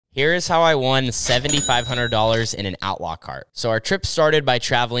Here is how I won $7,500 in an outlaw cart. So our trip started by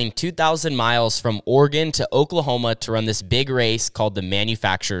traveling 2,000 miles from Oregon to Oklahoma to run this big race called the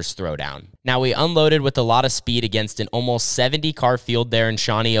Manufacturer's Throwdown. Now we unloaded with a lot of speed against an almost 70 car field there in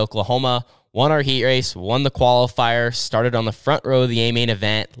Shawnee, Oklahoma, won our heat race, won the qualifier, started on the front row of the A-main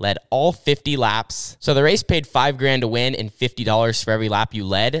event, led all 50 laps. So the race paid $5,000 to win and $50 for every lap you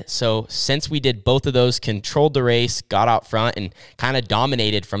led. So since we did both of those, controlled the race, got out front, and kind of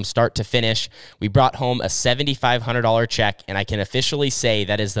dominated from start to finish, we brought home a $7,500 check, and I can officially say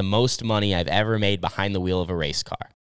that is the most money I've ever made behind the wheel of a race car.